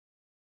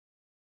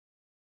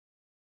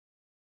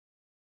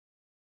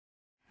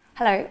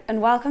Hello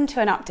and welcome to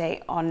an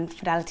update on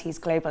Fidelity's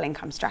global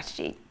income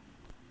strategy.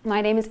 My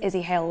name is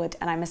Izzy Halewood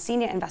and I'm a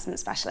senior investment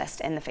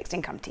specialist in the fixed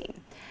income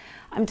team.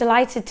 I'm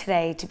delighted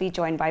today to be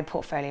joined by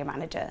portfolio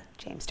manager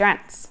James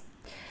Durance.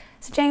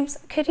 So James,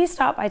 could you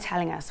start by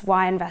telling us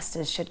why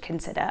investors should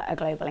consider a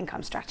global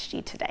income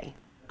strategy today?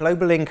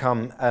 Global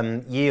income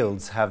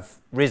yields have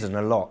risen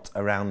a lot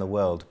around the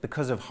world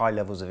because of high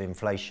levels of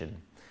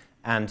inflation.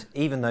 And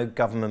even though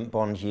government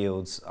bond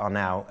yields are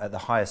now at the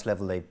highest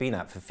level they've been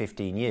at for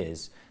 15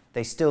 years,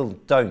 they still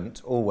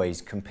don't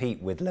always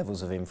compete with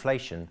levels of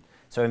inflation.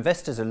 So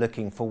investors are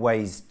looking for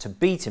ways to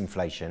beat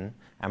inflation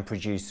and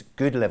produce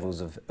good levels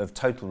of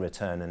total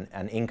return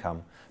and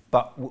income,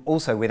 but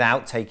also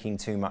without taking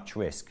too much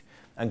risk.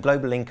 And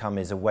global income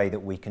is a way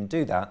that we can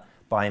do that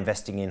by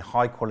investing in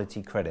high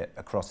quality credit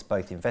across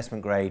both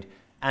investment grade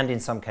and in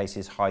some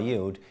cases high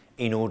yield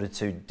in order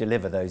to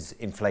deliver those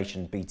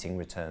inflation beating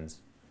returns.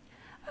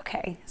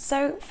 Okay,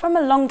 so from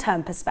a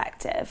long-term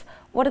perspective,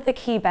 what are the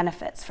key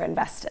benefits for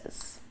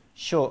investors?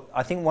 Sure.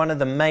 I think one of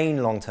the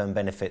main long-term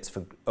benefits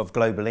of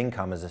global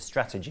income as a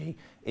strategy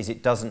is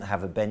it doesn't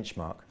have a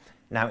benchmark.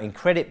 Now, in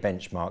credit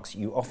benchmarks,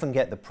 you often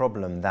get the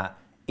problem that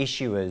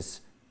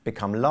issuers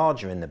become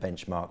larger in the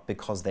benchmark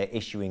because they're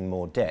issuing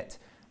more debt.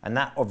 And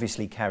that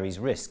obviously carries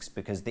risks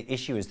because the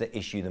issuers that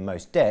issue the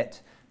most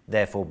debt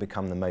therefore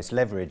become the most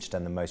leveraged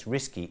and the most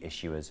risky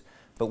issuers.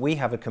 But we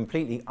have a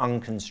completely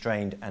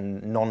unconstrained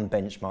and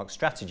non-benchmark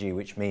strategy,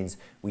 which means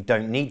we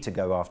don't need to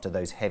go after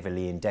those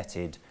heavily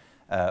indebted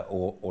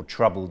or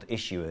troubled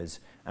issuers,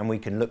 and we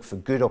can look for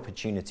good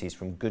opportunities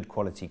from good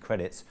quality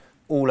credits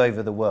all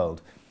over the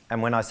world.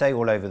 And when I say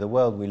all over the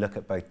world, we look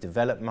at both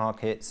developed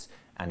markets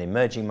and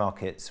emerging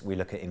markets. We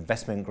look at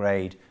investment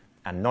grade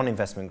and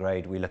non-investment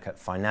grade. We look at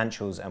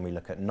financials and we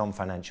look at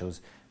non-financials,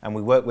 and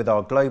we work with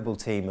our global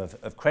team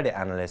of credit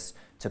analysts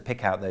to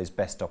pick out those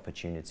best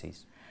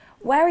opportunities.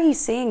 Where are you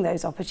seeing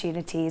those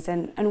opportunities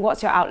and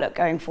what's your outlook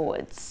going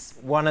forwards?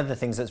 One of the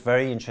things that's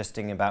very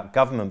interesting about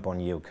government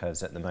bond yield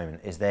curves at the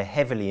moment is they're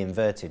heavily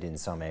inverted in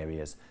some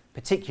areas,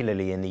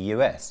 particularly in the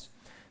US.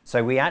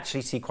 So we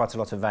actually see quite a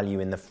lot of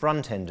value in the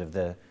front end of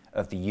the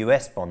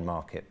US bond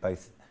market,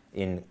 both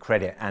in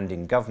credit and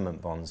in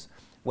government bonds,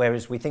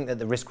 whereas we think that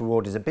the risk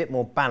reward is a bit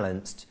more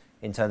balanced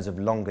in terms of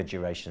longer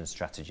duration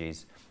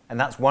strategies. And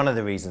that's one of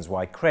the reasons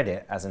why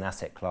credit as an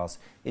asset class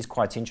is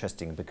quite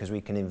interesting, because we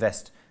can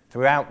invest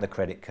throughout the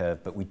credit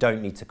curve, but we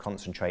don't need to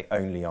concentrate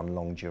only on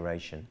long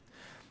duration.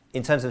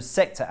 In terms of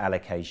sector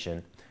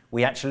allocation,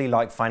 we actually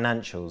like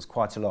financials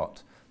quite a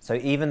lot. So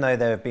even though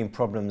there have been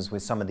problems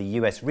with some of the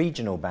US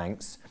regional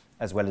banks,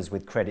 as well as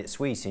with Credit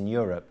Suisse in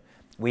Europe,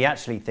 we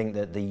actually think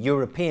that the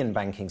European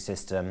banking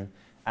system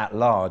at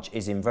large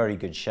is in very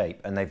good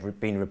shape, and they've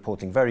been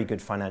reporting very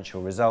good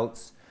financial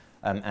results,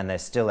 and they're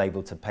still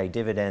able to pay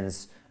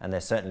dividends, and they're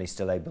certainly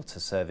still able to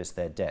service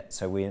their debt.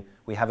 So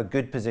we have a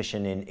good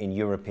position in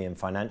European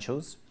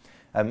financials.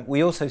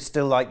 We also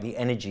still like the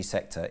energy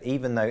sector.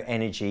 Even though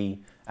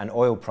energy and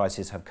oil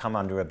prices have come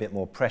under a bit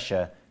more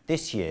pressure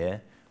this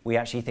year, we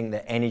actually think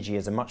that energy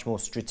is a much more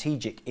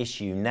strategic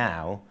issue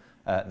now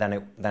than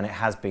it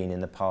has been in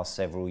the past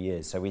several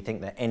years. So we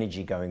think that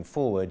energy going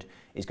forward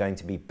is going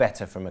to be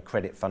better from a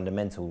credit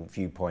fundamental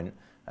viewpoint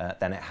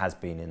than it has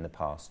been in the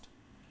past.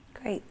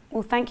 Great.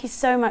 Well, thank you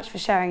so much for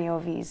sharing your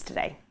views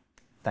today.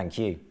 Thank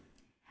you.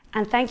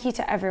 And thank you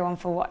to everyone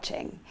for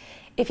watching.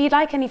 If you'd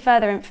like any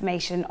further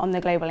information on the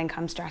global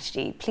income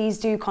strategy, please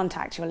do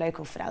contact your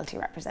local Fidelity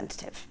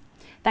representative.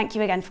 Thank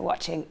you again for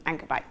watching, and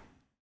goodbye.